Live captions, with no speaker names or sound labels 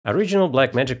Original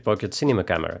Blackmagic Pocket Cinema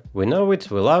camera. We know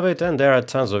it, we love it, and there are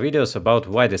tons of videos about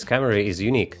why this camera is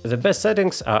unique. The best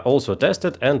settings are also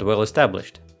tested and well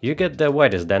established. You get the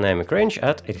widest dynamic range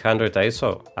at 800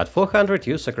 ISO. At 400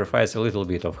 you sacrifice a little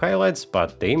bit of highlights,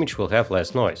 but the image will have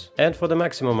less noise. And for the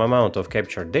maximum amount of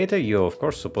captured data you're of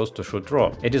course supposed to shoot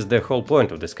RAW. It is the whole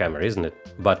point of this camera, isn't it?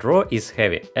 But RAW is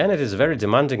heavy, and it is very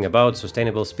demanding about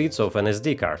sustainable speeds of an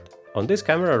SD card. On this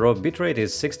camera RAW bitrate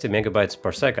is 60 megabytes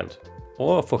per second,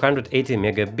 or 480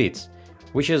 megabits,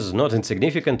 which is not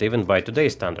insignificant even by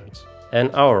today's standards.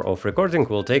 An hour of recording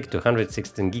will take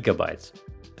 216 gigabytes.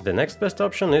 The next best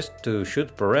option is to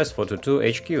shoot ProRes Photo 2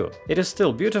 HQ. It is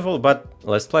still beautiful but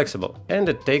less flexible, and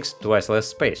it takes twice less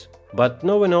space. But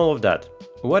knowing all of that,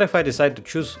 what if I decide to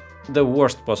choose the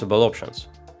worst possible options?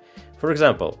 For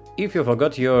example, if you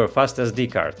forgot your fast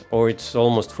SD card, or it's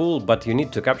almost full but you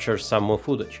need to capture some more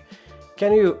footage,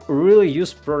 can you really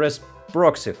use ProRes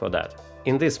Proxy for that?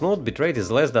 In this mode, bitrate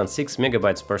is less than 6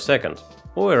 megabytes per second,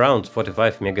 or around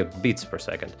 45 megabits per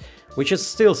second, which is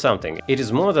still something. It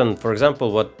is more than, for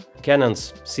example, what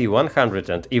Canon's C100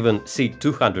 and even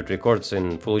C200 records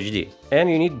in Full HD.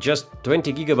 And you need just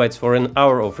 20 gigabytes for an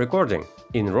hour of recording.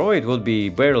 In RAW it would be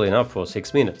barely enough for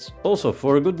 6 minutes. Also,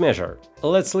 for a good measure,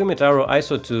 let's limit our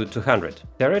ISO to 200.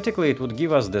 Theoretically it would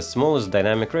give us the smallest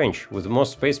dynamic range, with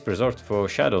most space preserved for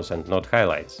shadows and not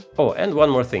highlights. Oh, and one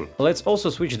more thing. Let's also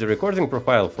switch the recording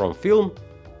profile from film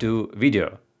to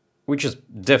video, which is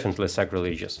definitely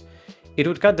sacrilegious. It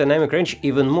would cut dynamic range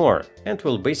even more, and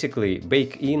will basically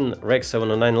bake in Rec.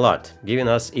 709 LUT, giving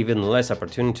us even less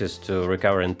opportunities to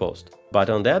recover in post. But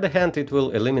on the other hand, it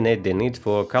will eliminate the need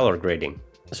for color grading.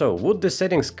 So, would the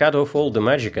settings cut off all the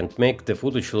magic and make the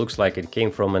footage looks like it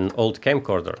came from an old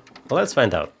camcorder? Let's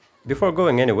find out. Before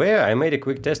going anywhere, I made a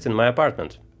quick test in my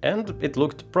apartment, and it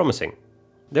looked promising.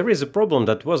 There is a problem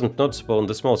that wasn't noticeable on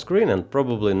the small screen and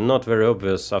probably not very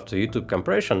obvious after YouTube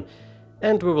compression,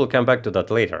 and we will come back to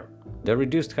that later. The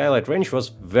reduced highlight range was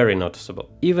very noticeable.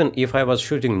 Even if I was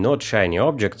shooting not shiny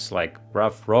objects like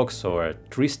rough rocks or a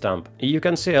tree stump, you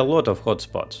can see a lot of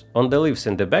hotspots on the leaves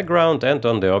in the background and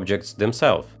on the objects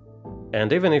themselves.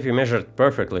 And even if you measured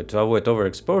perfectly to avoid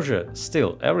overexposure,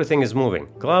 still everything is moving.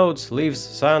 Clouds, leaves,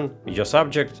 sun, your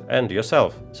subject and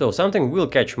yourself. So something will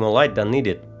catch more light than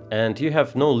needed, and you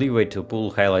have no leeway to pull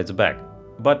highlights back.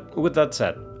 But with that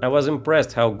said, I was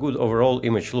impressed how good overall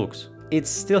image looks. It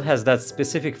still has that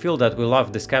specific feel that we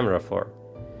love this camera for.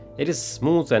 It is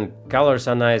smooth and colors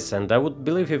are nice, and I would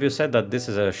believe if you said that this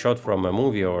is a shot from a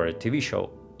movie or a TV show.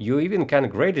 You even can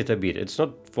grade it a bit, it's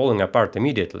not falling apart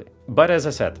immediately. But as I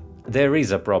said, there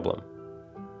is a problem.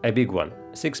 A big one.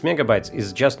 6 megabytes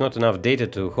is just not enough data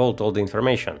to hold all the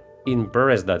information. In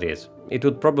ProRes, that is. It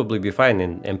would probably be fine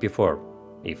in MP4,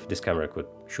 if this camera could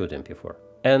shoot MP4.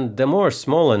 And the more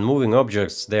small and moving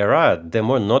objects there are, the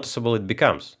more noticeable it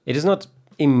becomes. It is not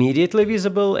immediately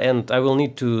visible, and I will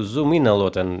need to zoom in a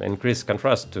lot and increase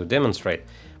contrast to demonstrate,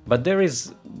 but there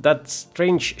is that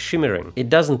strange shimmering. It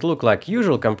doesn't look like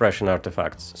usual compression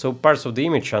artifacts, so parts of the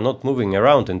image are not moving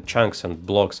around in chunks and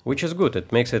blocks, which is good,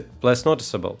 it makes it less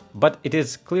noticeable. But it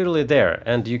is clearly there,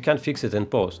 and you can't fix it in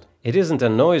post. It isn't a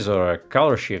noise or a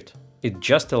color shift, it's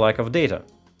just a lack of data.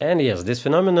 And yes, this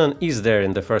phenomenon is there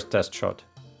in the first test shot.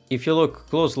 If you look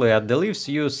closely at the leaves,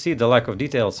 you see the lack of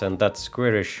details and that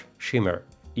squarish shimmer.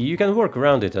 You can work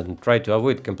around it and try to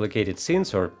avoid complicated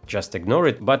scenes or just ignore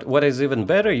it, but what is even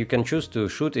better, you can choose to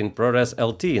shoot in ProRes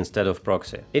LT instead of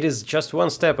Proxy. It is just one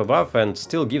step above and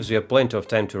still gives you plenty of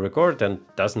time to record and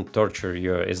doesn't torture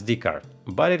your SD card.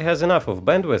 But it has enough of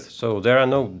bandwidth, so there are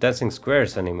no dancing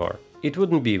squares anymore. It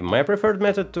wouldn't be my preferred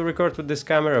method to record with this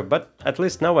camera, but at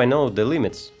least now I know the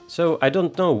limits. So I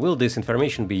don't know, will this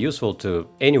information be useful to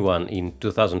anyone in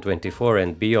 2024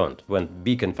 and beyond, when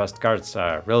big and fast cards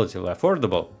are relatively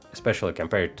affordable, especially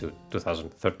compared to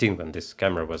 2013 when this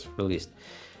camera was released.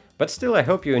 But still, I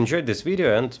hope you enjoyed this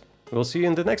video, and we'll see you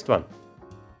in the next one.